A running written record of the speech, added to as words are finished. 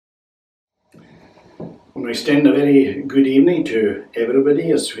And we extend a very good evening to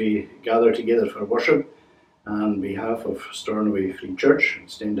everybody as we gather together for worship. And on behalf of Stornoway Free Church,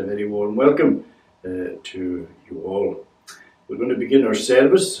 extend a very warm welcome to you all. We're going to begin our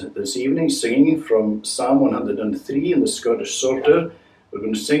service this evening singing from Psalm 103 in the Scottish Psalter. We're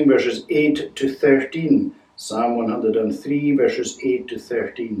going to sing verses 8 to 13. Psalm 103 verses 8 to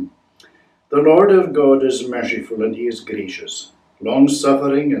 13. The Lord our God is merciful and he is gracious,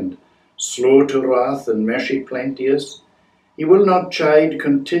 long-suffering and slow to wrath, and mercy plenteous. He will not chide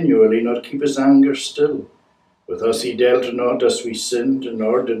continually, nor keep his anger still. With us he dealt not as we sinned,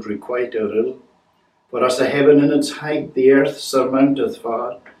 nor did requite our ill. For as the heaven in its height the earth surmounteth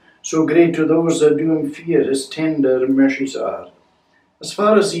far, so great to those that do him fear his tender mercies are. As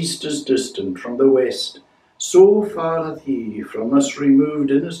far as east is distant from the west, so far hath he from us removed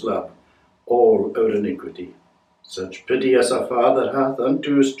in his love all our iniquity. Such pity as a father hath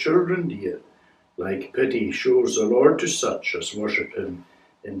unto his children dear, like pity shows the Lord to such as worship him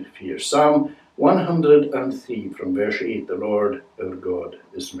in fear. Psalm 103 from verse 8, the Lord our God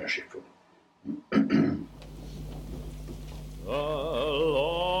is merciful. The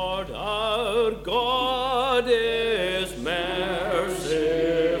Lord our God is merciful,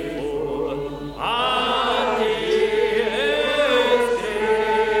 and he is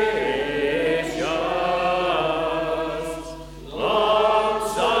gracious,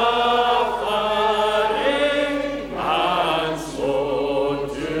 long-suffering and slow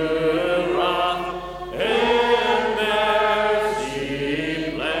to wrath, in mercy plenteous.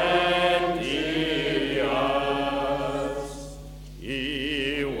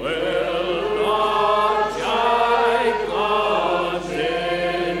 He will not chide continually, nor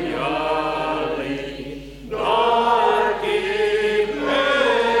keep his anger still. With us he dealt not as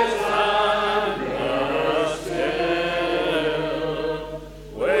we sinned, nor did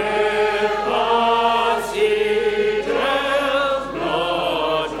requite our ill. For as the heaven in its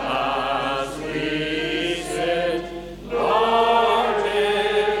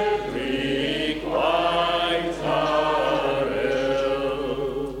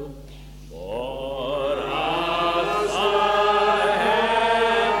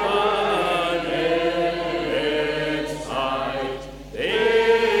height, the earth surmounteth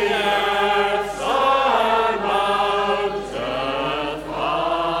far, so great to those that do him fear his tender mercies are. As far as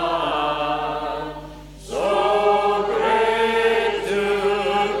east is distant from the west,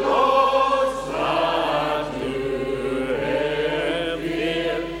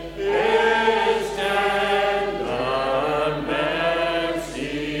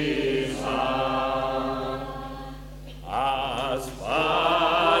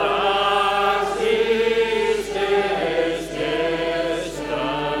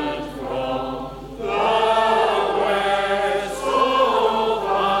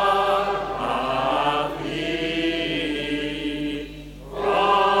 far hath he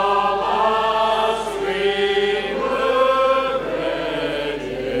from us removed in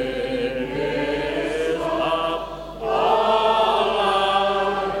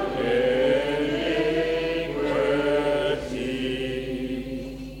his love all our iniquity. Such pity as a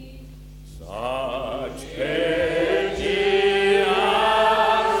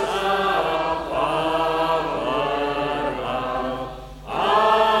father hath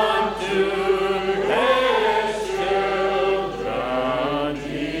unto his children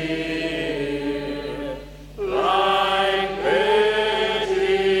dear, like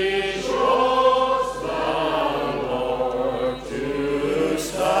pity shows the Lord to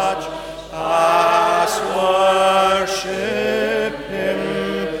such as worship him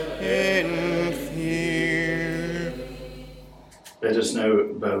in fear. Let us now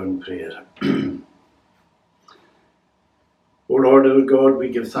bow in prayer. O Lord our God, we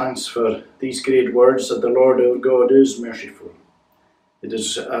give thanks for these great words that the Lord our God is merciful. It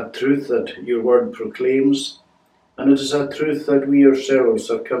is a truth that your word proclaims, and it is a truth that we ourselves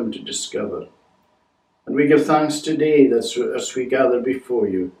have come to discover. And we give thanks today that as we gather before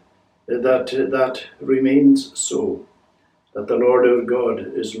you, that remains so, that the Lord our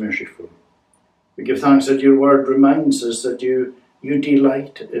God is merciful. We give thanks that your word reminds us that you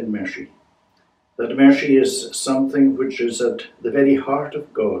delight in mercy, that mercy is something which is at the very heart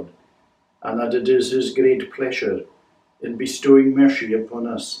of God, and that it is his great pleasure in bestowing mercy upon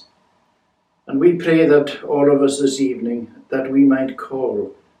us. And we pray that all of us this evening, that we might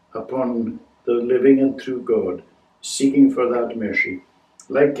call upon the living and true God, seeking for that mercy.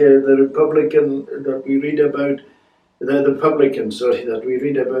 Like the publican that we read about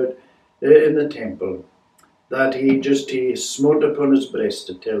in the temple, that he smote upon his breast,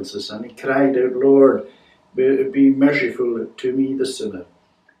 it tells us, and he cried out, Lord, be merciful to me, the sinner.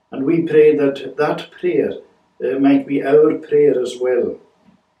 And we pray that that prayer might be our prayer as well,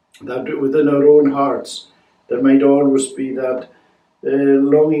 that within our own hearts there might always be that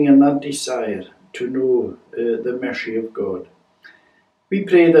longing and that desire to know the mercy of God. We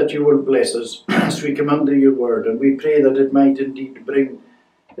pray that you will bless us as we come under your word, and we pray that it might indeed bring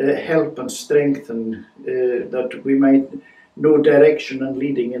help and strength, and that we might know direction and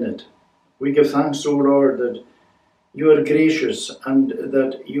leading in it. We give thanks, O Lord, that you are gracious and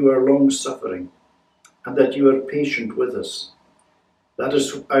that you are long-suffering and that you are patient with us. That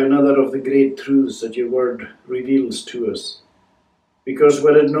is another of the great truths that your word reveals to us. Because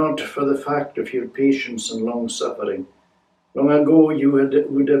were it not for the fact of your patience and long-suffering, long ago you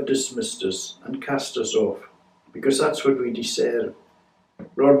would have dismissed us and cast us off, because that's what we deserve.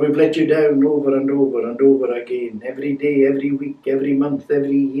 Lord, we've let you down over and over and over again, every day, every week, every month,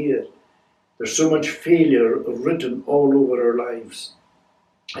 every year. There's so much failure written all over our lives.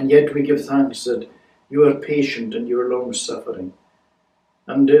 And yet we give thanks that you are patient and you are long-suffering,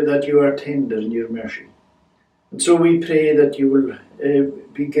 and that you are tender in your mercy. And so we pray that you will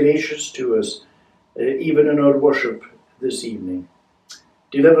be gracious to us, even in our worship this evening.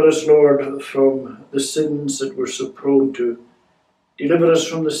 Deliver us, Lord, from the sins that we're so prone to. Deliver us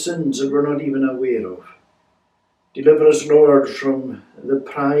from the sins that we're not even aware of. Deliver us, Lord, from the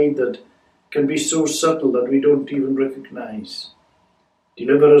pride that can be so subtle that we don't even recognize.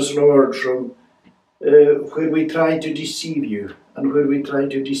 Deliver us, Lord, from where we try to deceive you and where we try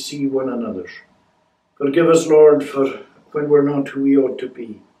to deceive one another. Forgive us, Lord, for when we're not who we ought to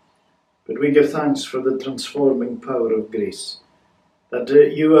be. But we give thanks for the transforming power of grace, that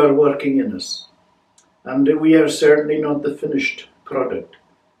you are working in us. And we are certainly not the finished product,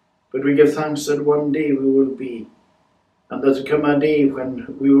 but we give thanks that one day we will be, and that come a day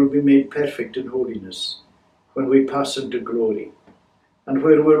when we will be made perfect in holiness, when we pass into glory, and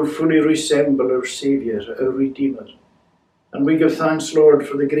where we'll fully resemble our Saviour, our Redeemer. And we give thanks, Lord,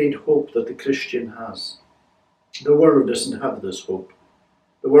 for the great hope that the Christian has. The world doesn't have this hope.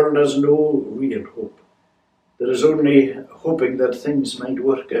 The world has no real hope. There is only hoping that things might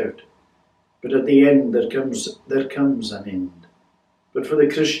work out. But at the end there comes an end. But for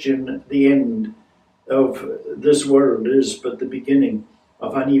the Christian, the end of this world is but the beginning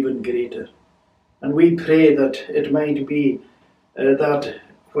of an even greater. And we pray that it might be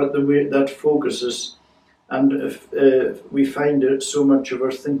that focuses, and we find so much of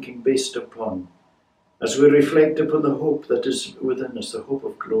our thinking based upon, as we reflect upon the hope that is within us, the hope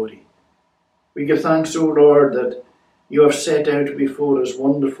of glory. We give thanks, O Lord, that you have set out before us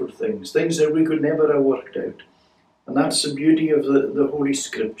wonderful things that we could never have worked out. And that's the beauty of the Holy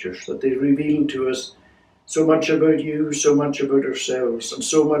Scriptures, that they reveal to us so much about you, so much about ourselves, and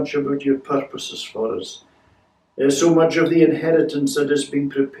so much about your purposes for us. So much of the inheritance that has been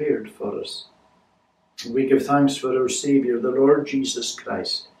prepared for us. And we give thanks for our Saviour, the Lord Jesus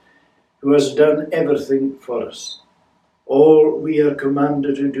Christ, who has done everything for us. All we are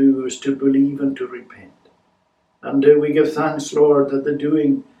commanded to do is to believe and to repent. And we give thanks, Lord, that the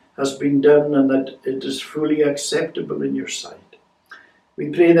doing has been done and that it is fully acceptable in your sight. We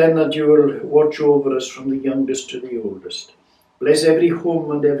pray then that you will watch over us from the youngest to the oldest. Bless every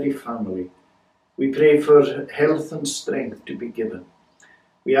home and every family. We pray for health and strength to be given.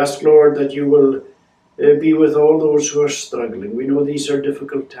 We ask, Lord, that you will be with all those who are struggling. We know these are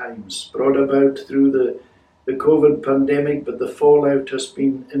difficult times, brought about through the COVID pandemic, but the fallout has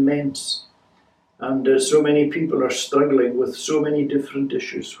been immense. And so many people are struggling with so many different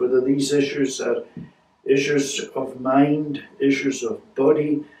issues, whether these issues are issues of mind, issues of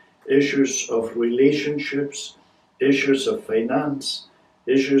body, issues of relationships, issues of finance,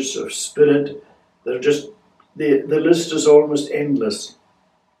 issues of spirit. They're just, the list is almost endless,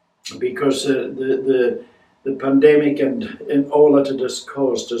 because the pandemic and all that it has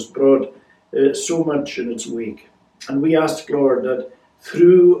caused has brought so much in its wake. And we ask, Lord, that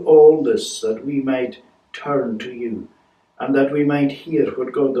through all this, that we might turn to you and that we might hear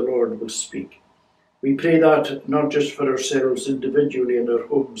what God the Lord will speak. We pray that not just for ourselves individually and our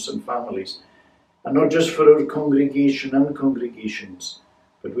homes and families, and not just for our congregation and congregations,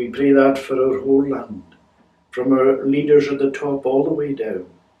 but we pray that for our whole land, from our leaders at the top all the way down,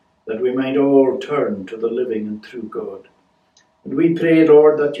 that we might all turn to the living and true God. And we pray,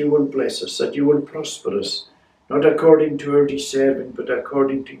 Lord, that you will bless us, that you will prosper us, not according to our deserving, but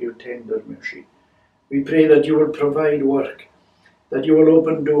according to your tender mercy. We pray that you will provide work, that you will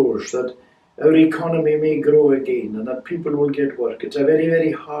open doors, that our economy may grow again, and that people will get work. It's a very,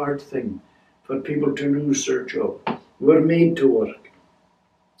 very hard thing for people to lose their job. We're made to work.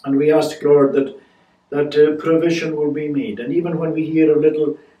 And we ask, Lord, that provision will be made. And even when we hear of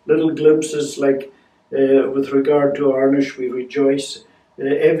little little glimpses like with regard to Arnish, we rejoice.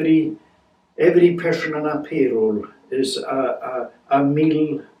 Every person on a payroll is a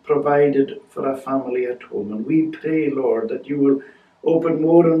meal provided for a family at home. And we pray, Lord, that you will open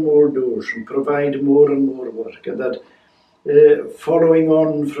more and more doors and provide more and more work. And that following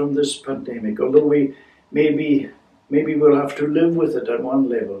on from this pandemic, although we maybe we'll have to live with it at one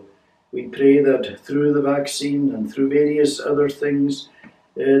level, we pray that through the vaccine and through various other things,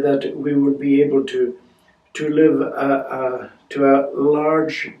 that we will be able to live to a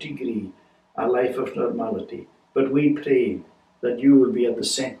large degree a life of normality. But we pray that you will be at the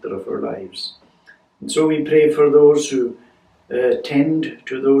centre of our lives. And so we pray for those who tend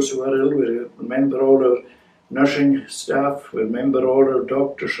to those who are ill. We remember all our nursing staff, we remember all our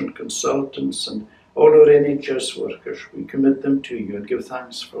doctors and consultants and all our NHS workers. We commit them to you and give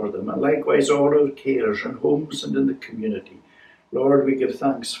thanks for them. And likewise all our carers in homes and in the community. Lord, we give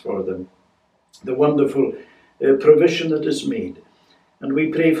thanks for them. The wonderful provision that is made. And we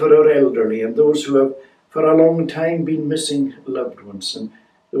pray for our elderly and those who have for a long time been missing loved ones, and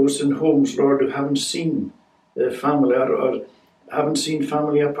those in homes, Lord, who haven't seen family or haven't seen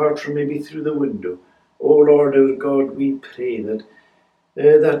family apart from maybe through the window. Oh Lord our God, we pray that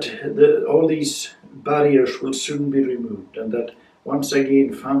all these barriers will soon be removed, and that once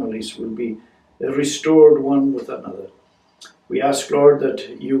again families will be restored one with another. We ask, Lord,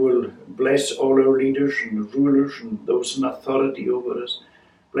 that you will bless all our leaders and rulers and those in authority over us.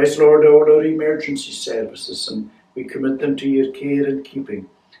 Bless, Lord, all our emergency services, and we commit them to your care and keeping.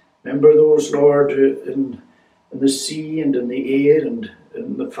 Remember those, Lord, in the sea and in the air and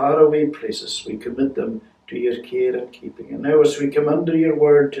in the faraway places. We commit them to your care and keeping. And now as we come under your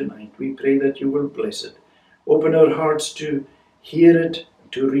word tonight, we pray that you will bless it. Open our hearts to hear it,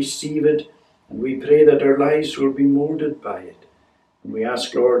 to receive it, and we pray that our lives will be moulded by it. And we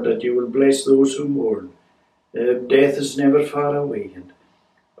ask, Lord, that you will bless those who mourn. Death is never far away, and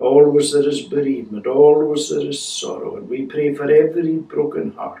always there is bereavement, always there is sorrow. And we pray for every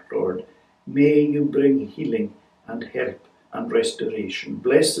broken heart, Lord. May you bring healing and help and restoration.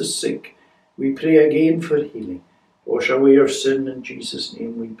 Bless the sick. We pray again for healing. Wash away our sin, in Jesus'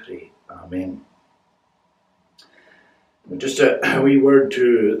 name we pray. Amen. Just a wee word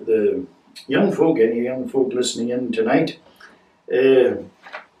to the young folk, any young folk listening in tonight. The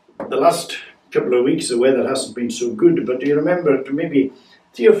last couple of weeks the weather hasn't been so good, but do you remember maybe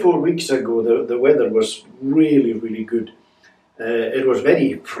 3 or 4 weeks ago the weather was really, really good. It was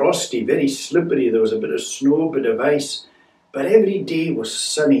very frosty, very slippery. There was a bit of snow, a bit of ice, but every day was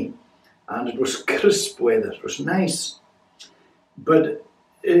sunny and it was crisp weather. It was nice. But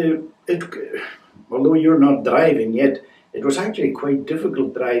although you're not driving yet, it was actually quite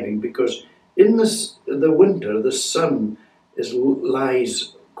difficult driving, because in the winter the sun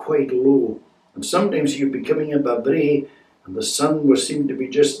lies quite low, and sometimes you'd be coming up a brae and the sun would seem to be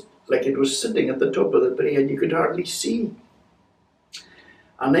just like it was sitting at the top of the brae and you could hardly see.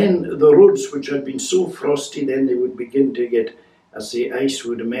 And then the roads, which had been so frosty, then they would begin to get, as the ice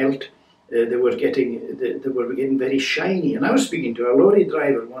would melt, they were getting very shiny. And I was speaking to a lorry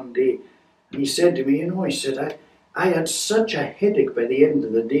driver one day, and he said to me, he said, I had such a headache by the end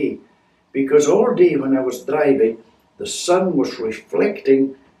of the day, because all day when I was driving, the sun was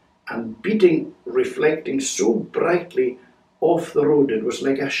reflecting so brightly off the road. It was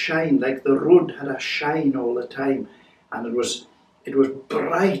like a shine, like the road had a shine all the time, and it was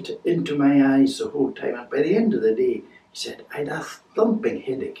bright into my eyes the whole time. And by the end of the day, he said, I had a thumping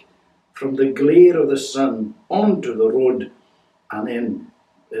headache from the glare of the sun onto the road and then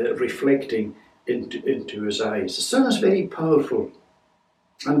reflecting into his eyes. The sun is very powerful,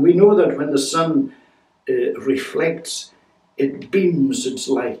 and we know that when the sun reflects, it beams its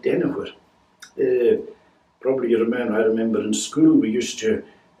light anywhere. Probably I remember in school we used to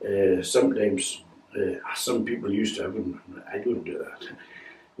sometimes, some people used to, I don't do that.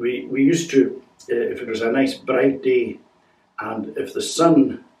 We used to, if it was a nice bright day, and if the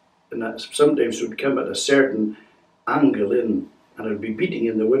sun sometimes would come at a certain angle in, and it would be beating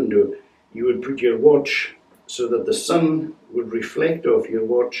in the window, you would put your watch so that the sun would reflect off your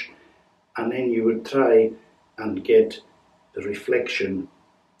watch, and then you would try and get the reflection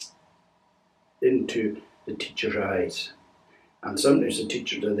into the teacher's eyes. And sometimes the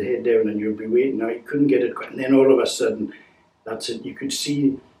teacher had the head down and you'd be waiting. Now you couldn't get it quite, and then all of a sudden, that's it. You could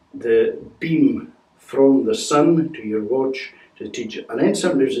see the beam from the sun to your watch to the teacher. And then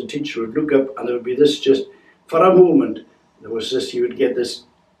sometimes the teacher would look up and there would be this, just for a moment, there was this, you would get this,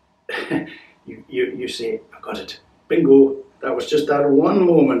 you say, I got it, bingo. That was just that one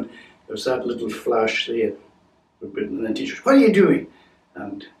moment. There was that little flash there. And the teacher, what are you doing?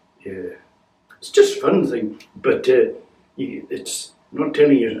 And it's just a fun thing, but it's I'm not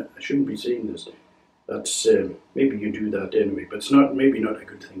telling you, I shouldn't be saying this. That's maybe you do that anyway, but it's maybe not a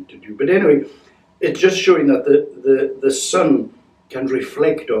good thing to do. But anyway, it's just showing that the sun can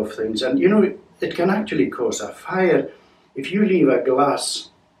reflect off things, and it can actually cause a fire. If you leave a glass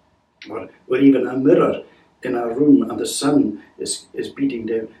or even a mirror in a room and the sun is beating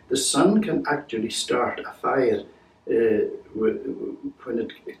down, the sun can actually start a fire when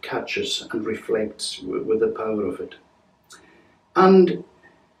it catches and reflects with the power of it. And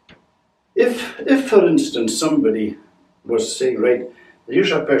if for instance somebody was saying, right,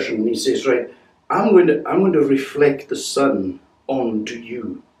 here's a person and he says, right, I'm going to reflect the sun onto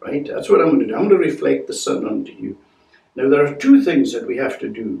you, right? That's what I'm going to do. I'm going to reflect the sun onto you. Now there are two things that we have to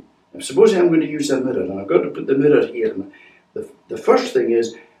do. Now, supposing I'm going to use a mirror, and I've got to put the mirror here. And the first thing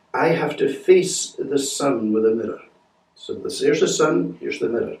is I have to face the sun with a mirror. So there's the sun, here's the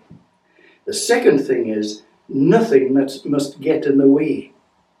mirror. The second thing is nothing must get in the way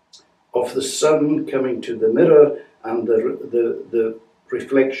of the sun coming to the mirror and the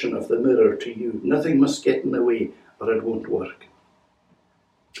reflection of the mirror to you. Nothing must get in the way or it won't work.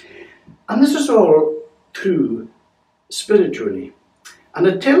 And this is all true spiritually. And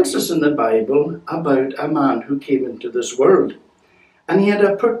it tells us in the Bible about a man who came into this world. And he had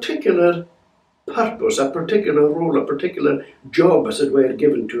a particular purpose, a particular role, a particular job, as it were,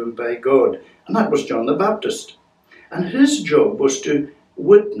 given to him by God. And that was John the Baptist. And his job was to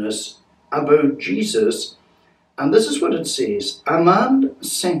witness about Jesus. And this is what it says: a man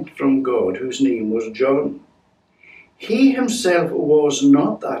sent from God whose name was John. He himself was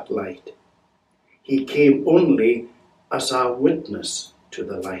not that light. He came only as a witness to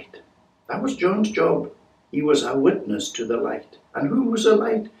the light. That was John's job. He was a witness to the light. And who was the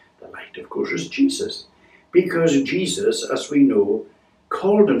light? The light, of course, is Jesus. Because Jesus, as we know,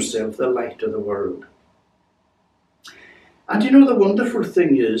 called himself the light of the world. And the wonderful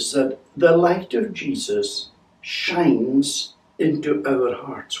thing is that the light of Jesus shines into our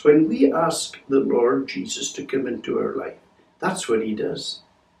hearts. When we ask the Lord Jesus to come into our life, that's what he does.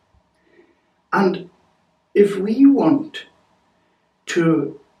 And if we want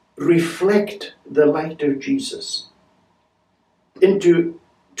to reflect the light of Jesus into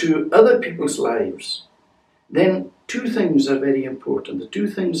other people's lives, then two things are very important. The two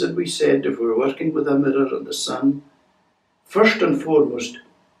things that we said, if we're working with a mirror and the sun, first and foremost,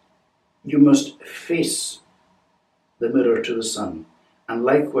 you must face the mirror to the sun. And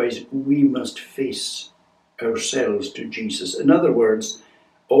likewise, we must face ourselves to Jesus. In other words,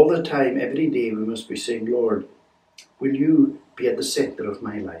 all the time, every day, we must be saying, Lord, will you be at the center of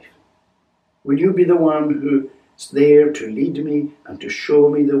my life? Will you be the one who is there to lead me and to show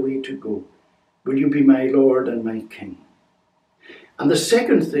me the way to go? Will you be my Lord and my King? And the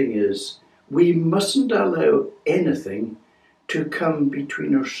second thing is, we mustn't allow anything to come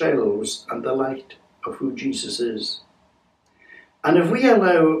between ourselves and the light of who Jesus is. And if we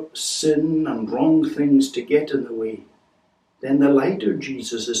allow sin and wrong things to get in the way, then the light of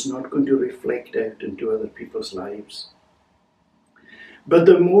Jesus is not going to reflect out into other people's lives. But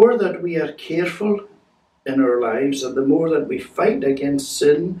the more that we are careful in our lives, and the more that we fight against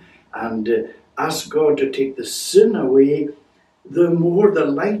sin and ask God to take the sin away, the more the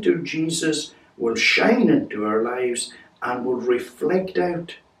light of Jesus will shine into our lives and will reflect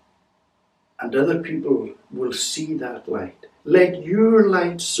out, and other people will see that light. Let your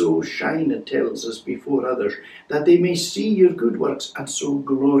light so shine, it tells us, before others, that they may see your good works and so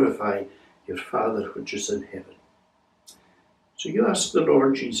glorify your Father which is in heaven. So you ask the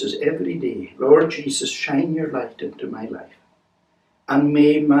Lord Jesus every day, Lord Jesus, shine your light into my life. And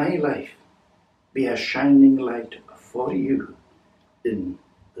may my life be a shining light for you in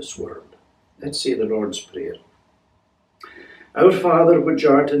this world. Let's say the Lord's Prayer. Our Father which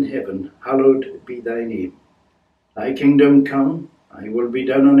art in heaven, hallowed be thy name. Thy kingdom come, thy will be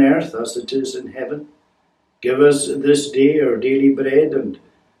done on earth as it is in heaven. Give us this day our daily bread, and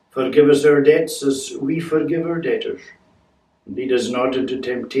forgive us our debts as we forgive our debtors. And lead us not into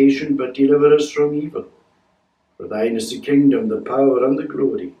temptation, but deliver us from evil. For thine is the kingdom, the power, and the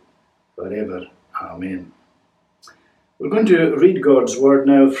glory, forever. Amen. We're going to read God's word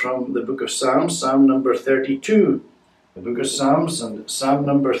now from the book of Psalms, Psalm number 32. The book of Psalms and Psalm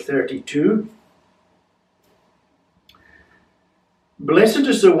number 32. Blessed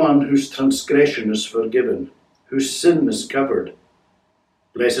is the one whose transgression is forgiven, whose sin is covered.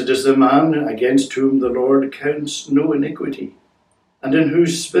 Blessed is the man against whom the Lord counts no iniquity, and in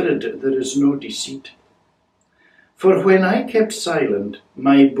whose spirit there is no deceit. For when I kept silent,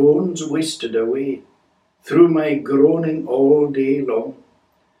 my bones wasted away, through my groaning all day long.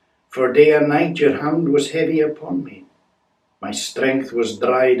 For day and night your hand was heavy upon me. My strength was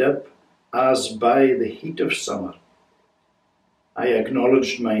dried up as by the heat of summer. I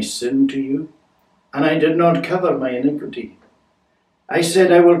acknowledged my sin to you, and I did not cover my iniquity. I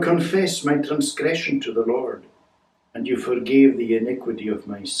said, I will confess my transgression to the Lord, and you forgave the iniquity of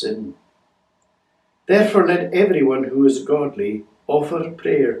my sin. Therefore let everyone who is godly offer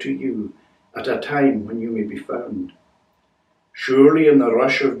prayer to you at a time when you may be found. Surely in the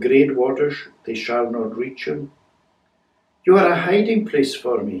rush of great waters they shall not reach him. You are a hiding place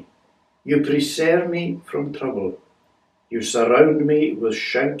for me. You preserve me from trouble. You surround me with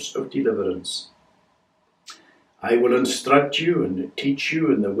shouts of deliverance. I will instruct you and teach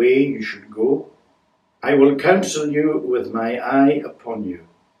you in the way you should go. I will counsel you with my eye upon you.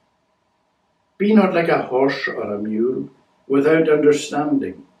 Be not like a horse or a mule without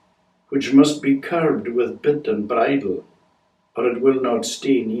understanding, which must be curbed with bit and bridle, or it will not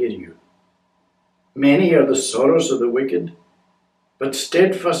stay near you. Many are the sorrows of the wicked, but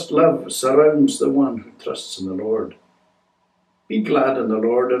steadfast love surrounds the one who trusts in the Lord. Be glad in the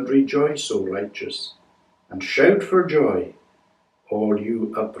Lord and rejoice, O righteous, and shout for joy, all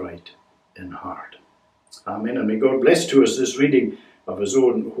you upright in heart. Amen. And may God bless to us this reading of his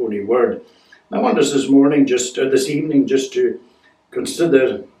own holy word. I want us this evening, just to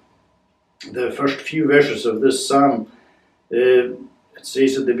consider the first few verses of this psalm. It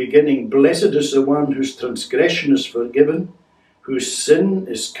says at the beginning, Blessed is the one whose transgression is forgiven, whose sin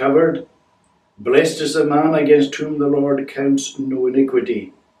is covered. Blessed is the man against whom the Lord counts no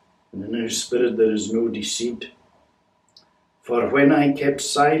iniquity, and in whose spirit there is no deceit. For when I kept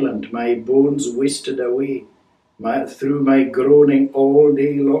silent, my bones wasted away through my groaning all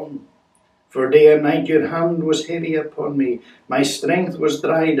day long. For day and night your hand was heavy upon me. My strength was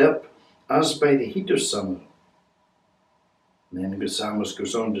dried up as by the heat of summer. And then the psalmist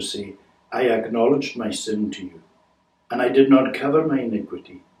goes on to say, I acknowledged my sin to you, and I did not cover my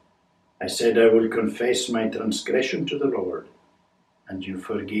iniquity. I said, I will confess my transgression to the Lord, and you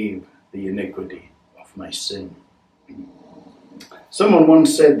forgave the iniquity of my sin. Someone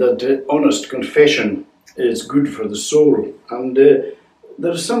once said that honest confession is good for the soul, and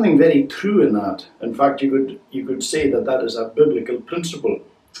there's something very true in that. In fact, you could say that is a biblical principle,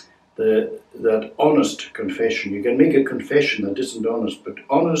 that honest confession. You can make a confession that isn't honest, but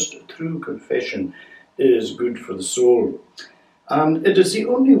honest, true confession is good for the soul. And it is the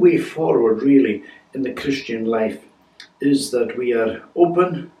only way forward, really, in the Christian life, is that we are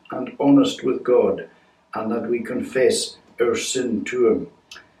open and honest with God, and that we confess our sin to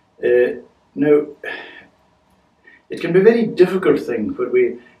him. Now, it can be a very difficult thing when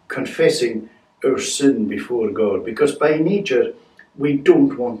we're confessing our sin before God, because by nature we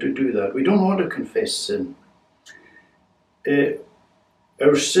don't want to do that. We don't want to confess sin.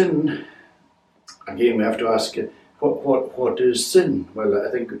 Our sin, again, we have to ask, what is sin? Well,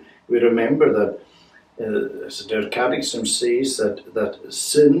 I think we remember that as their catechism says that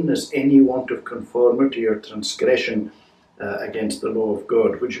sin is any want of conformity or transgression against the law of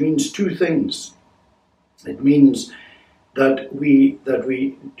God, which means two things. It means that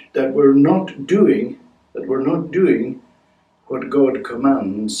we're not doing what God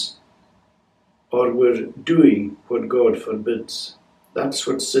commands, or we're doing what God forbids. That's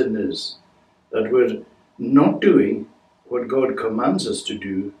what sin is. That we're not doing what God commands us to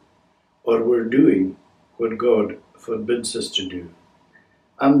do, or we're doing what God forbids us to do.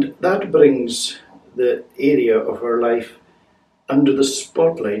 And that brings the area of our life under the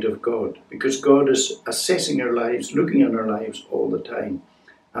spotlight of God, because God is assessing our lives, looking at our lives all the time.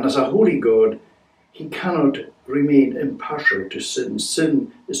 And as a holy God, he cannot remain impartial to sin.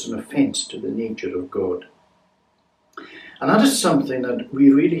 Sin is an offence to the nature of God. And that is something that we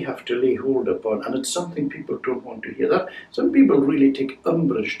really have to lay hold upon, and it's something people don't want to hear. That some people really take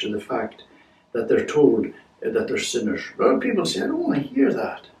umbrage to the fact that they're told that they're sinners. A lot of people say, I don't want to hear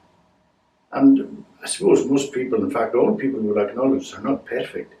that. And I suppose most people, in fact all people, will acknowledge they're not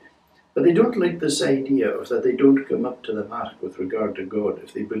perfect. But they don't like this idea of that they don't come up to the mark with regard to God,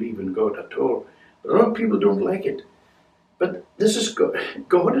 if they believe in God at all. But a lot of people don't like it. But this is God.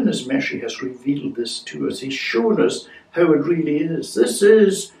 God in his mercy has revealed this to us. He's shown us how it really is. This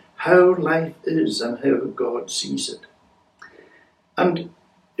is how life is and how God sees it. And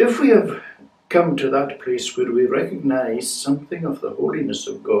if we have come to that place where we recognize something of the holiness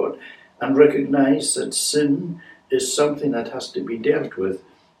of God and recognize that sin is something that has to be dealt with,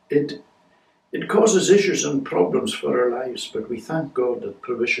 it causes issues and problems for our lives, but we thank God that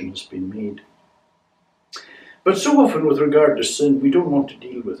provision has been made. But so often with regard to sin, we don't want to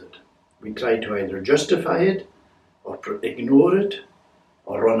deal with it. We try to either justify it, or ignore it,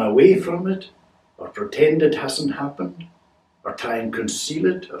 or run away from it, or pretend it hasn't happened, or try and conceal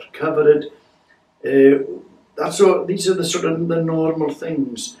it or cover it. These are the sort of the normal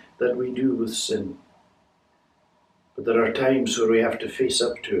things that we do with sin. But there are times where we have to face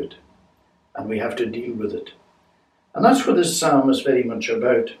up to it, and we have to deal with it. And that's what this psalm is very much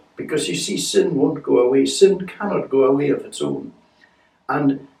about, because you see, sin won't go away. Sin cannot go away of its own.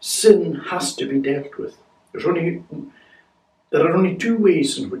 And sin has to be dealt with. There are only two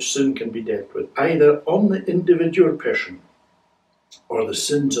ways in which sin can be dealt with, either on the individual person or the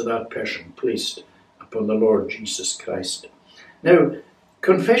sins of that person placed upon the Lord Jesus Christ. Now,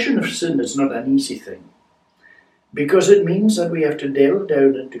 confession of sin is not an easy thing, because it means that we have to delve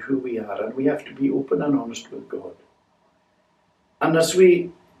down into who we are, and we have to be open and honest with God. And as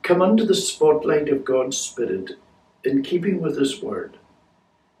we come under the spotlight of God's Spirit, in keeping with His Word,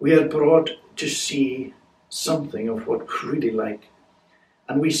 we are brought to see something of what we're really like.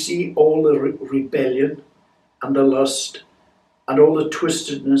 And we see all the rebellion and the lust and all the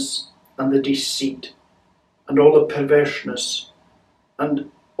twistedness and the deceit and all the perverseness and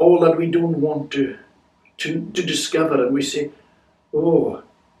all that we don't want to discover. And we say, oh,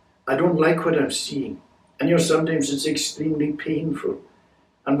 I don't like what I'm seeing. And sometimes it's extremely painful.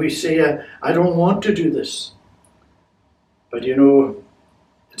 And we say, I don't want to do this. But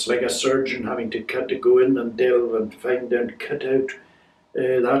it's like a surgeon having to go in and delve and find and cut out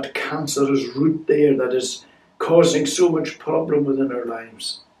that cancerous root there that is causing so much problem within our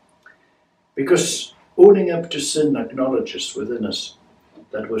lives. Because owning up to sin acknowledges within us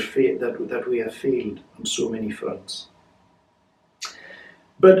that we have failed on so many fronts.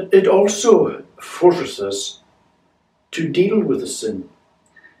 But it also forces us to deal with the sin,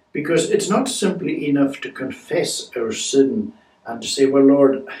 because it's not simply enough to confess our sin and to say, well,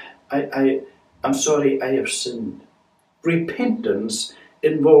 Lord, I'm sorry, I have sinned. Repentance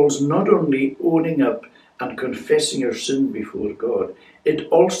involves not only owning up and confessing our sin before God, it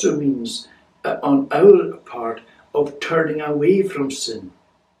also means on our part of turning away from sin,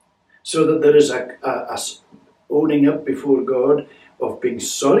 so that there is a owning up before God of being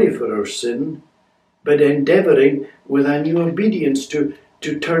sorry for our sin, but endeavouring with a new obedience to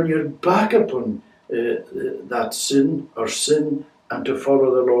turn your back upon that sin or sin, and to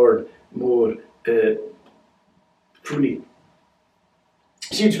follow the Lord more fully.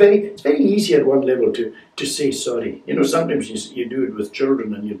 See, it's very easy at one level to say sorry. Sometimes you do it with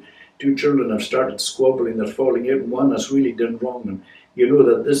children, and two children have started squabbling, they're falling out, and one has really done wrong, and you know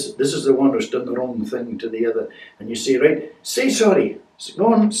that this is the one who's done the wrong thing to the other, and you say, right, say sorry,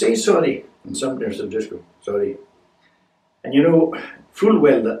 go on, say sorry, and sometimes they'll just go, sorry. And full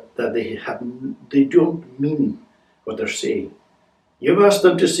well that they don't mean what they're saying. You've asked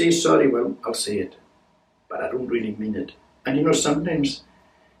them to say sorry, well, I'll say it, but I don't really mean it. And sometimes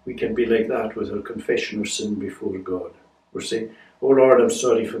we can be like that with our confession of sin before God. We're saying, oh Lord, I'm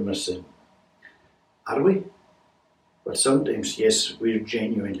sorry for my sin. Are we? Well, sometimes, yes, we're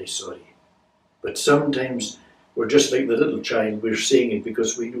genuinely sorry. But sometimes we're just like the little child, we're saying it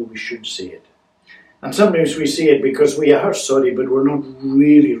because we know we should say it. And sometimes we say it because we are sorry, but we're not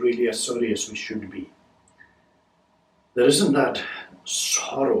really as sorry as we should be. There isn't that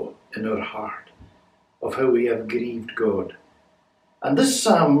sorrow in our heart of how we have grieved God. And this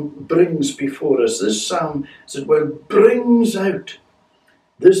psalm brings before us, this psalm, as it were, brings out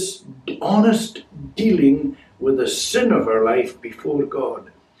this honest dealing with the sin of our life before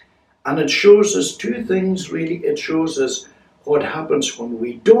God. And it shows us two things, really. It shows us what happens when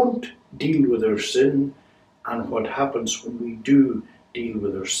we don't deal with our sin, and what happens when we do deal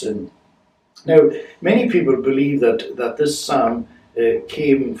with our sin. Now, many people believe that this psalm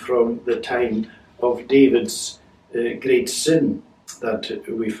came from the time of David's great sin. That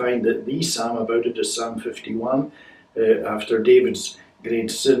we find that the psalm about it is Psalm 51, after David's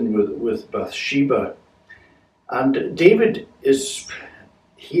great sin with Bathsheba. And David is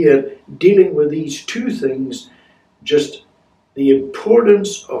here dealing with these two things, just the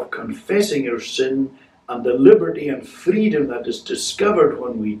importance of confessing our sin and the liberty and freedom that is discovered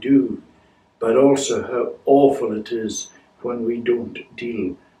when we do, but also how awful it is when we don't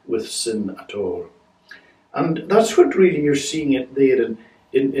deal with sin at all. And that's what really you're seeing it there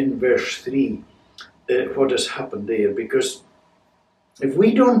in verse 3, what has happened there. Because if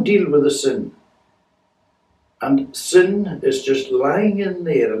we don't deal with the sin, and sin is just lying in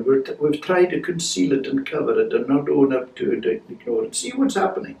there, and we've tried to conceal it and cover it and not own up to it and ignore it. See what's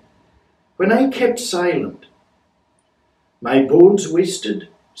happening. When I kept silent, my bones wasted.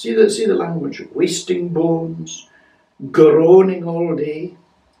 See the language, wasting bones, groaning all day,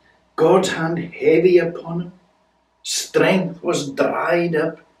 God's hand heavy upon him. Strength was dried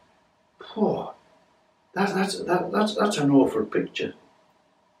up. Oh, that's an awful picture.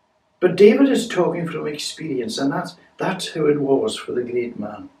 But David is talking from experience, and that's how it was for the great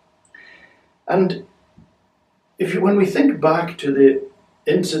man. And when we think back to the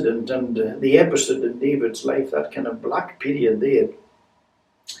incident and the episode in David's life, that kind of black period there,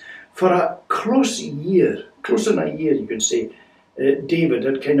 for a close on a year, you could say, David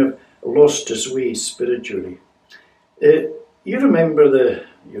had kind of lost his way spiritually. You remember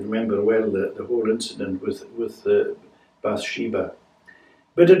well the whole incident with Bathsheba,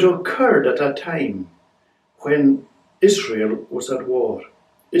 but it occurred at a time when Israel was at war.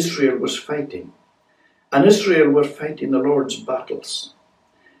 Israel was fighting, and Israel were fighting the Lord's battles,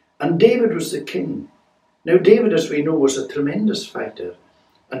 and David was the king. Now David, as we know, was a tremendous fighter,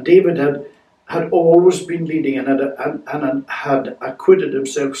 and David had always been leading and had acquitted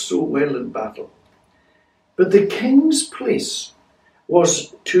himself so well in battle. But the king's place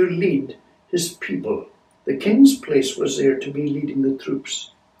was to lead his people. The king's place was there to be leading the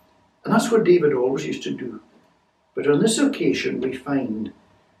troops. And that's what David always used to do. But on this occasion we find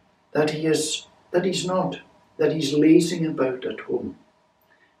that he's lazing about at home.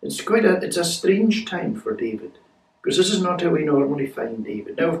 It's a strange time for David, because this is not how we normally find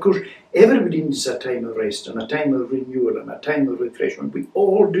David. Now, of course, everybody needs a time of rest and a time of renewal and a time of refreshment. We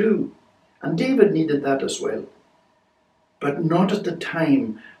all do. And David needed that as well. But not at the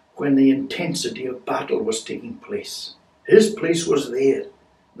time when the intensity of battle was taking place. His place was there,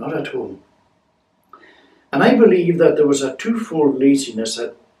 not at home. And I believe that there was a twofold laziness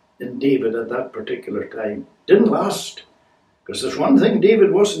in David at that particular time. Didn't last. Because there's one thing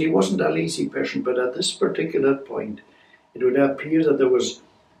David wasn't. He wasn't a lazy person. But at this particular point, it would appear that there was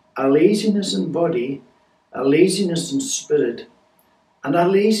a laziness in body, a laziness in spirit, and a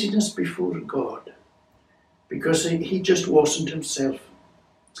laziness before God, because he just wasn't himself.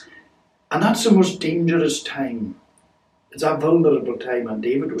 And that's the most dangerous time. It's a vulnerable time, and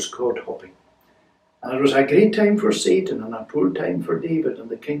David was caught hopping. And it was a great time for Satan and a poor time for David and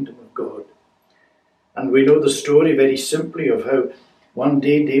the kingdom of God. And we know the story very simply of how one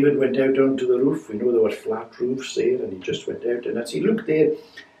day David went out onto the roof. We know there were flat roofs there, and he just went out, and as he looked there,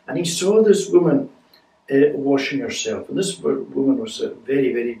 and he saw this woman washing herself. And this woman was a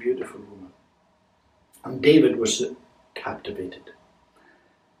very, very beautiful woman. And David was captivated.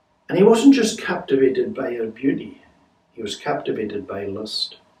 And he wasn't just captivated by her beauty, he was captivated by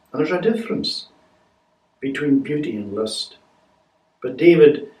lust. And there's a difference between beauty and lust. But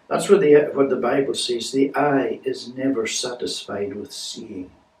David, that's what the Bible says, the eye is never satisfied with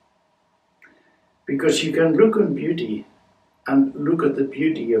seeing. Because you can look on beauty and look at the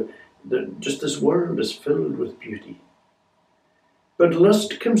beauty of just this world is filled with beauty. But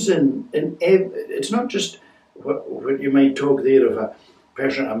lust comes in it's not just what you might talk there of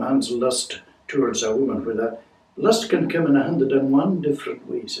a man's lust towards a woman, where that lust can come in 101 different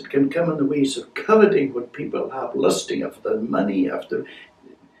ways. It can come in the ways of coveting what people have, lusting after money, after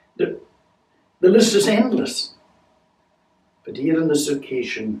the list is endless. But here on this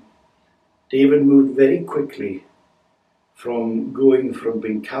occasion, David moved very quickly from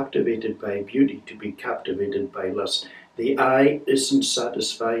being captivated by beauty to being captivated by lust. The eye isn't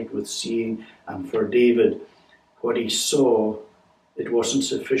satisfied with seeing, and for David, what he saw, it wasn't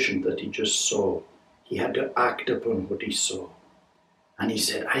sufficient that he just saw. He had to act upon what he saw. And he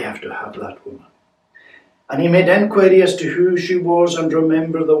said, I have to have that woman. And he made enquiry as to who she was, and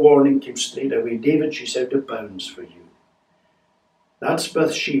remember, the warning came straight away. David, she's out of bounds for you. That's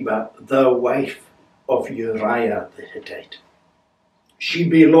Bathsheba, the wife of Uriah the Hittite. She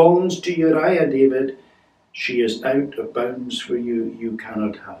belongs to Uriah, David. She is out of bounds for you. You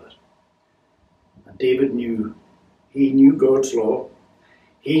cannot have her. And David knew. He knew God's law.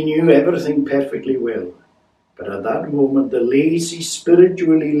 He knew everything perfectly well. But at that moment, the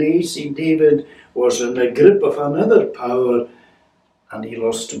spiritually lazy David was in the grip of another power, and he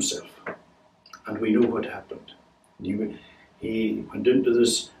lost himself. And we know what happened. He went into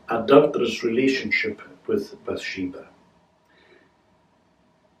this adulterous relationship with Bathsheba.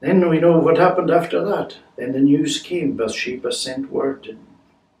 Then we know what happened after that. Then the news came. Bathsheba sent word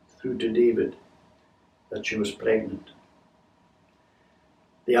through to David that she was pregnant.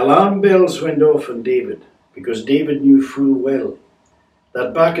 The alarm bells went off in David, because David knew full well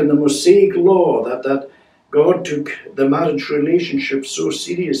that back in the Mosaic law that God took the marriage relationship so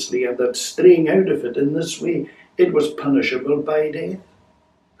seriously, and that straying out of it in this way, it was punishable by death.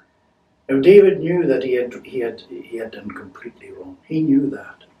 Now David knew that he had done completely wrong. He knew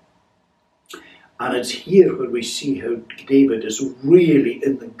that. And it's here where we see how David is really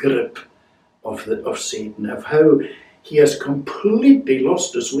in the grip of Satan, of how he has completely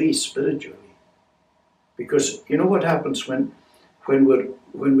lost his way spiritually. Because you know what happens when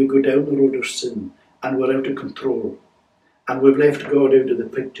we go down the road of sin and we're out of control and we've left God out of the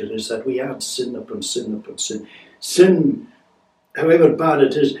picture, is that we add sin upon sin upon sin. Sin, however bad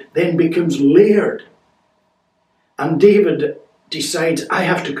it is, then becomes layered. And David decides, I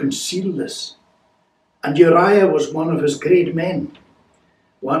have to conceal this. And Uriah was one of his great men.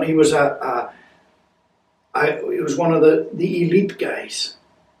 He was one of the elite guys.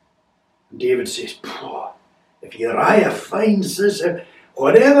 And David says, if Uriah finds this out,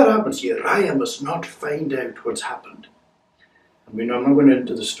 whatever happens, Uriah must not find out what's happened. And I'm not going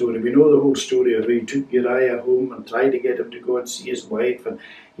into the story. We know the whole story of how he took Uriah home and tried to get him to go and see his wife, and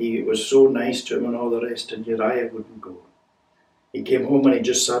he was so nice to him and all the rest, and Uriah wouldn't go. He came home and he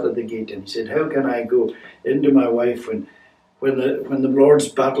just sat at the gate and he said, how can I go into my wife when the Lord's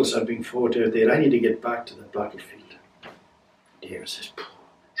battles are being fought out there? I need to get back to the battlefield. David says,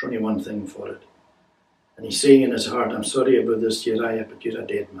 there's only one thing for it. And he's saying in his heart, I'm sorry about this, Uriah, but you're a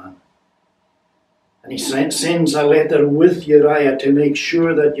dead man. And he sends a letter with Uriah to make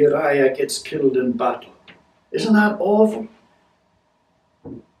sure that Uriah gets killed in battle. Isn't that awful?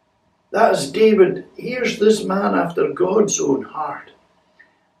 That is David. Here's this man after God's own heart.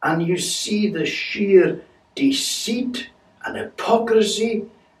 And you see the sheer deceit and hypocrisy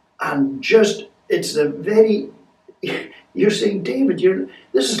and just, it's the very, you're saying, David,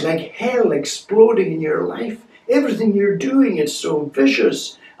 this is like hell exploding in your life. Everything you're doing is so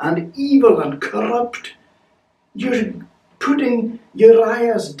vicious and evil and corrupt. You're putting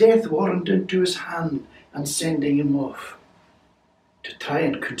Uriah's death warrant into his hand and sending him off to try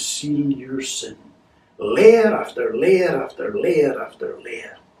and conceal your sin. Layer after layer after layer after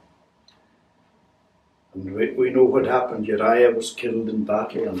layer. And we know what happened. Uriah was killed in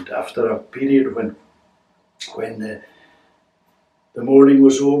battle, and after a period when the mourning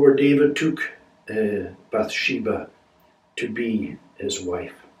was over, David took Bathsheba to be his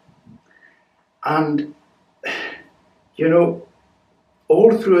wife. And, you know,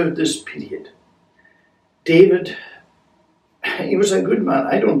 all throughout this period, David, he was a good man.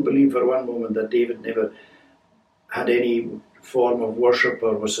 I don't believe for one moment that David never had any form of worship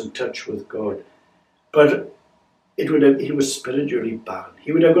or was in touch with God. But he was spiritually barren.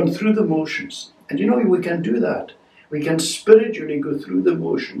 He would have gone through the motions. And you know, we can do that. We can spiritually go through the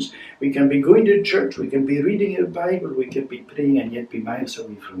motions. We can be going to church. We can be reading a Bible. We can be praying and yet be miles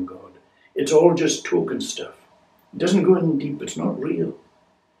away from God. It's all just token stuff. It doesn't go in deep. It's not real.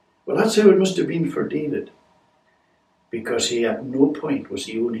 Well, that's how it must have been for David. Because he at no point was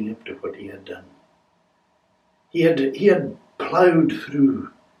he owning up to what he had done. He had ploughed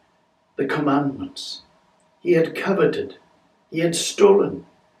through the commandments. He had coveted. He had stolen.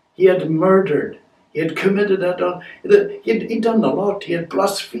 He had murdered. He had committed he'd done a lot. He had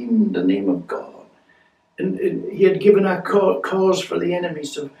blasphemed the name of God. And he had given a cause for the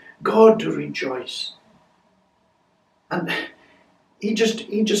enemies of God to rejoice. And he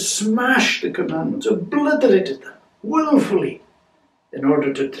just smashed the commandments, obliterated them willfully in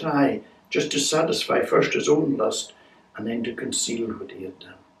order to try just to satisfy first his own lust and then to conceal what he had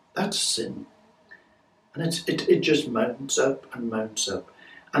done. That's sin. And it just mounts up and mounts up.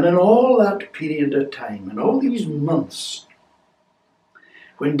 And in all that period of time, in all these months,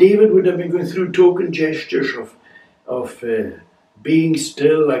 when David would have been going through token gestures of being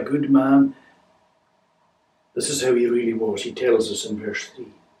still a good man, this is how he really was. He tells us in verse 3.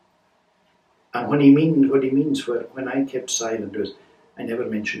 And what he means when I kept silent was, I never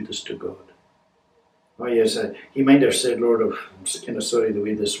mentioned this to God. Oh yes, he might have said, Lord, I'm kind of sorry the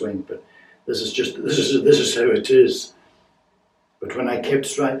way this went, but this is how it is. But when I kept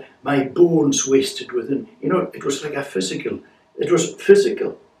silent, my bones wasted within. You know, it was like it was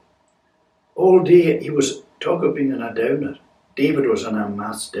physical. All day he was talk of being on a downer. David was on a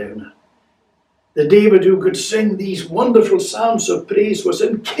mass downer. The David who could sing these wonderful psalms of praise was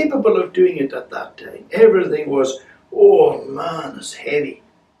incapable of doing it at that time. Everything was, oh man, it's heavy.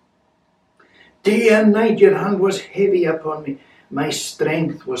 Day and night your hand was heavy upon me. My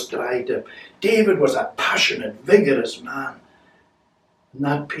strength was dried up. David was a passionate, vigorous man. In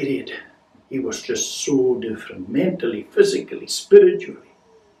that period, he was just so different, mentally, physically, spiritually.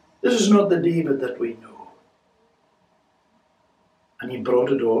 This is not the David that we know. And he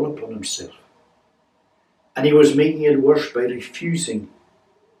brought it all upon himself. And he was making it worse by refusing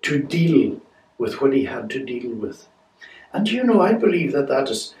to deal with what he had to deal with. And you know, I believe that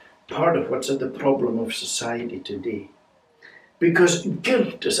is part of what's at the problem of society today. Because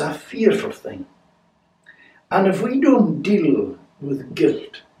guilt is a fearful thing. And if we don't deal with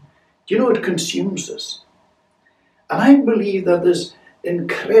guilt, Do you know it consumes us? And I believe that there's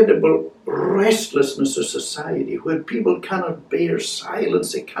incredible restlessness of society where people cannot bear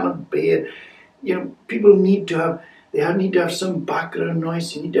silence, they cannot bear, people need to have some background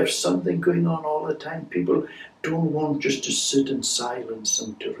noise, they need to have something going on all the time. People don't want just to sit in silence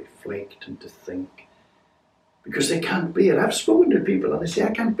and to reflect and to think because they can't bear. I've spoken to people and they say,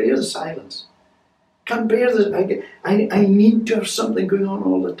 I can't bear the silence. Can't bear this. I need to have something going on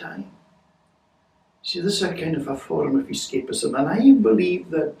all the time. See, this is a kind of a form of escapism, and I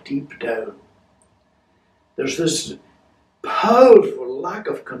believe that deep down there's this powerful lack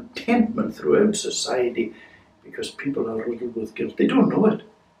of contentment throughout society because people are riddled with guilt. They don't know it.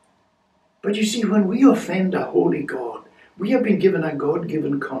 But you see, when we offend a holy God, we have been given a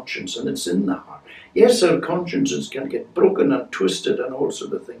God-given conscience, and it's in the heart. Yes, our consciences can get broken and twisted and all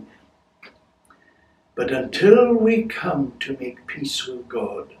sort of thing. But until we come to make peace with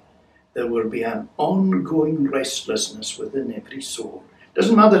God, there will be an ongoing restlessness within every soul.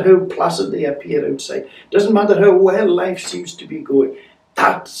 Doesn't matter how placid they appear outside. Doesn't matter how well life seems to be going.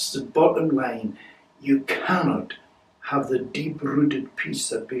 That's the bottom line. You cannot have the deep-rooted peace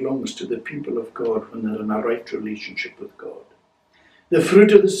that belongs to the people of God when they're in a right relationship with God. The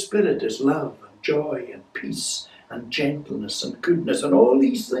fruit of the Spirit is love and joy and peace and gentleness and goodness and all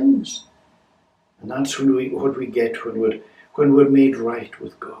these things. And that's what we get when we're made right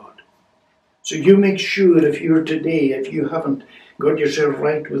with God. So you make sure if you haven't got yourself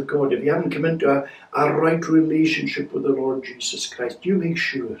right with God, if you haven't come into a right relationship with the Lord Jesus Christ, you make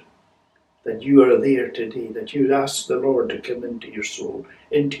sure that you are there today, that you ask the Lord to come into your soul,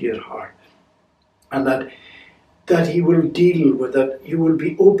 into your heart, and that He will deal with that. You will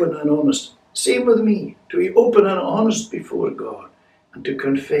be open and honest. Same with me, to be open and honest before God and to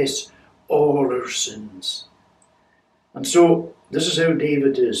confess all our sins. And so this is how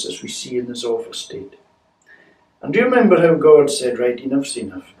David is, as we see in this awful state. And do you remember how God said, right, enough's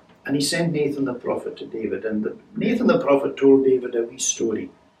enough? And He sent Nathan the prophet to David. And Nathan the prophet told David a wee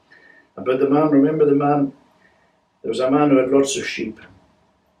story about the man. Remember the man? There was a man who had lots of sheep.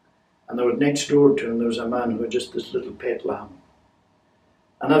 And there was next door to him, there was a man who had just this little pet lamb.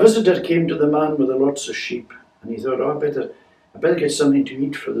 And a visitor came to the man with the lots of sheep. And he thought, I better get something to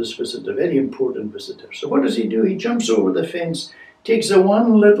eat for this visitor, very important visitor. So what does he do? He jumps over the fence, takes the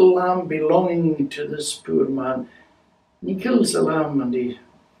one little lamb belonging to this poor man, and he kills the lamb, and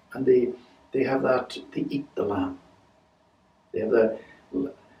they have that, they eat the lamb. They have the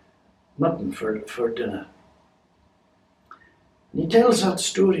mutton for dinner. And he tells that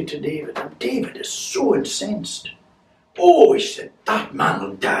story to David, and David is so incensed. Oh, he said, that man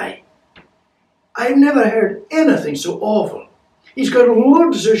will die. I've never heard anything so awful. He's got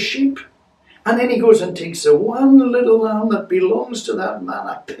loads of sheep, and then he goes and takes the one little lamb that belongs to that man,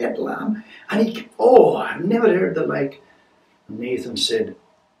 a pet lamb, and I've never heard the like. And Nathan said,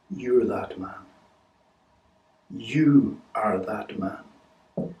 you're that man. You are that man.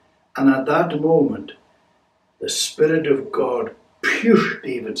 And at that moment, the Spirit of God pierced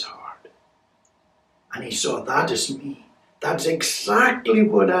David's heart. And he saw, that is me. That's exactly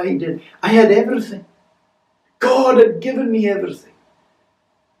what I did. I had everything. God had given me everything.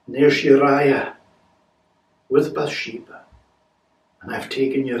 And there's Uriah with Bathsheba. And I've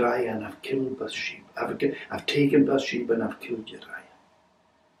taken Uriah and I've killed Bathsheba. I've taken Bathsheba and I've killed Uriah.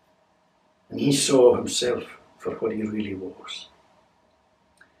 And he saw himself for what he really was.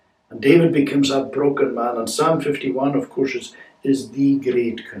 And David becomes a broken man. And Psalm 51, of course, is the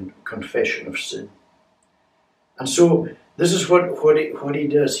great confession of sin. And so this is what he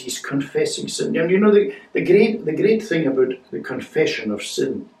does. He's confessing sin. And you know the great thing about the confession of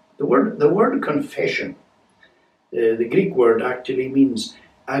sin, the word confession, the Greek word actually means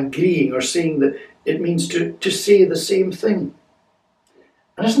agreeing or saying that it means to say the same thing.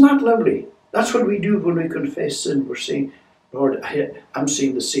 And isn't that lovely? That's what we do when we confess sin. We're saying, Lord, I'm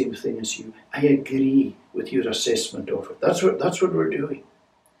saying the same thing as you. I agree with your assessment of it. That's what we're doing.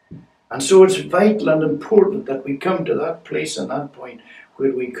 And so it's vital and important that we come to that place and that point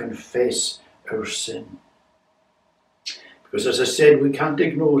where we confess our sin. Because as I said, we can't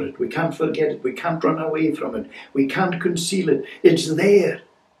ignore it. We can't forget it. We can't run away from it. We can't conceal it. It's there.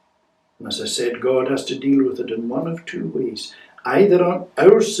 And as I said, God has to deal with it in one of two ways. Either on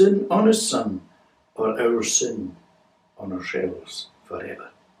our sin on His Son or our sin on ourselves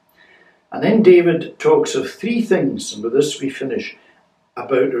forever. And then David talks of three things, and with this we finish,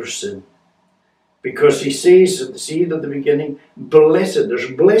 about our sin. Because he says at the beginning, blessed,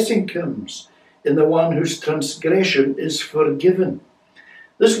 there's blessing comes in the one whose transgression is forgiven.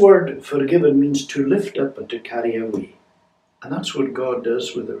 This word forgiven means to lift up and to carry away. And that's what God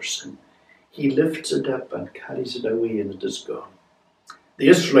does with our sin. He lifts it up and carries it away, and it is gone. The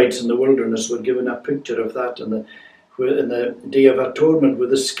Israelites in the wilderness were given a picture of that in the Day of Atonement,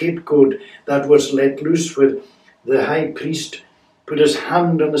 with a scapegoat that was let loose, where the high priest put his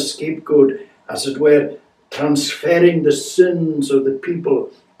hand on the scapegoat, as it were, transferring the sins of the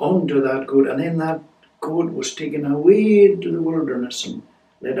people onto that goat. And then that goat was taken away into the wilderness and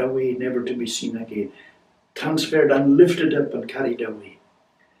led away, never to be seen again. Transferred and lifted up and carried away.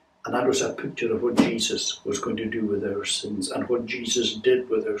 And that was a picture of what Jesus was going to do with our sins, and what Jesus did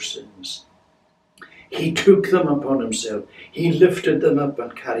with our sins. He took them upon himself. He lifted them up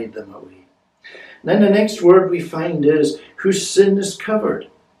and carried them away. And then the next word we find is, whose sin is covered.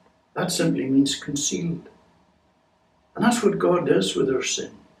 That simply means concealed. And that's what God does with our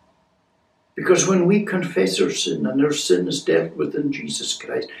sin. Because when we confess our sin, and our sin is dealt with in Jesus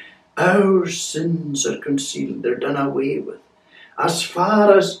Christ, our sins are concealed. They're done away with. As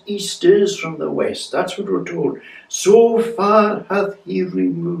far as east is from the west, that's what we're told, so far hath he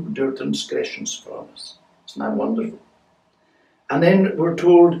removed our transgressions from us. Isn't that wonderful? And then we're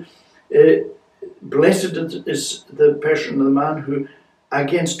told, blessed is the person, the man who,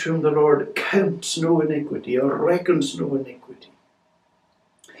 against whom the Lord counts no iniquity, or reckons no iniquity.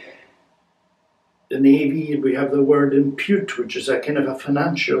 In the AV we have the word impute, which is a kind of a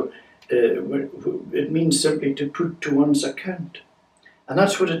financial, it means simply to put to one's account. And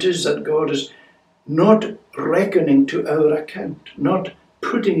that's what it is, that God is not reckoning to our account, not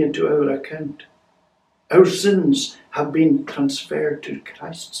putting it to our account. Our sins have been transferred to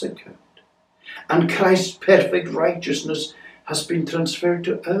Christ's account. And Christ's perfect righteousness has been transferred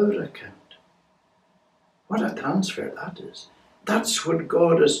to our account. What a transfer that is. That's what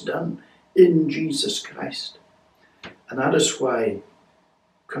God has done in Jesus Christ. And that is why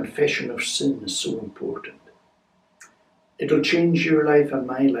confession of sin is so important. It'll change your life and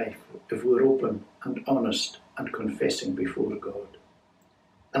my life if we're open and honest and confessing before God.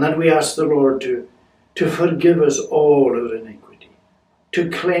 And that we ask the Lord to forgive us all our iniquity, to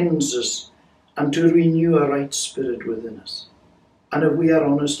cleanse us, and to renew a right spirit within us. And if we are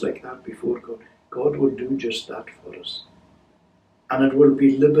honest like that before God, God will do just that for us. And it will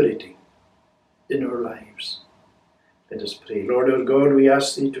be liberating in our lives. Let us pray. Lord our God, we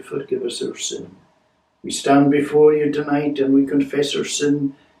ask Thee to forgive us our sin. We stand before You tonight and we confess our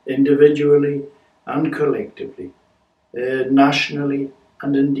sin individually and collectively, nationally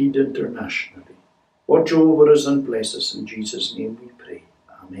and indeed internationally. Watch over us and bless us. In Jesus' name we pray.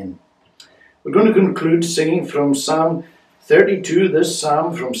 Amen. We're going to conclude singing from Psalm 32, this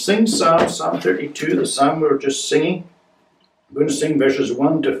psalm, from Sing Psalm, Psalm 32, the psalm we were just singing. I'm going to sing verses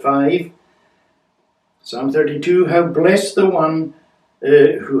 1 to 5. Psalm 32, how blessed the one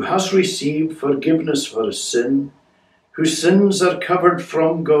who has received forgiveness for his sin, whose sins are covered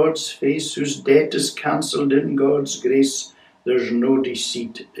from God's face, whose debt is cancelled in God's grace, there's no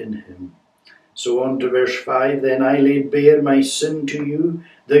deceit in him. So on to verse 5, then I laid bare my sin to You,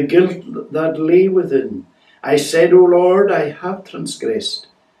 the guilt that lay within. I said, O Lord, I have transgressed,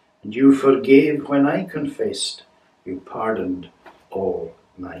 and You forgave when I confessed. You pardoned all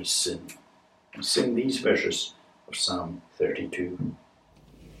my sin. And sing these verses of Psalm 32.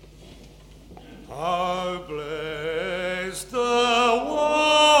 How blessed the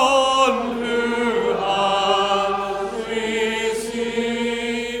one who hath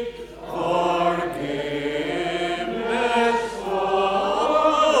received forgiveness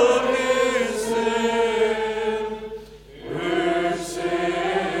for his sin, whose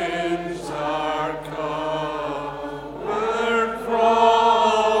sins are covered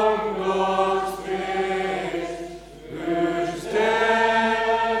from God's face, whose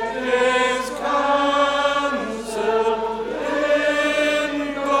debt is cancelled in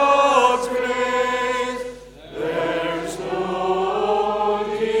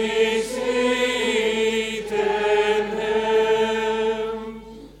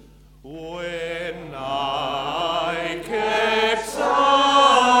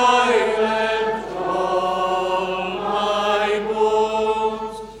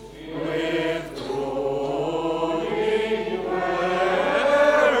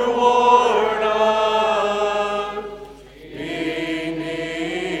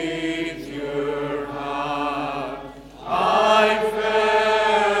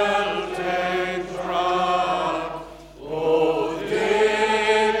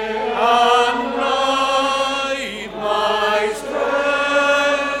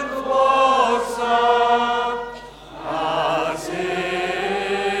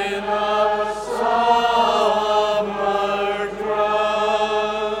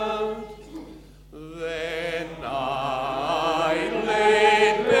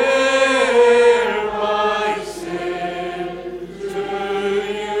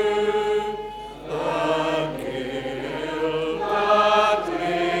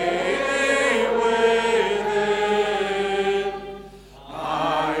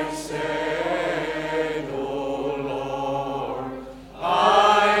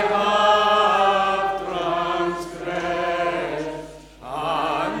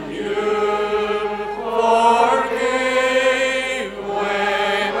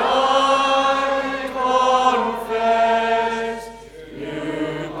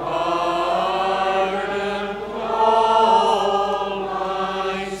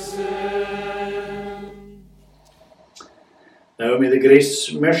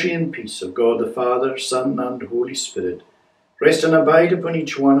grace, mercy and peace of God the Father, Son and Holy Spirit rest and abide upon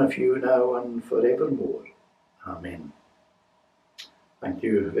each one of you now and forevermore. Amen. Thank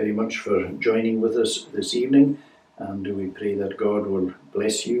you very much for joining with us this evening, and we pray that God will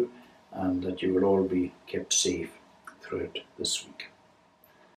bless you and that you will all be kept safe throughout this week.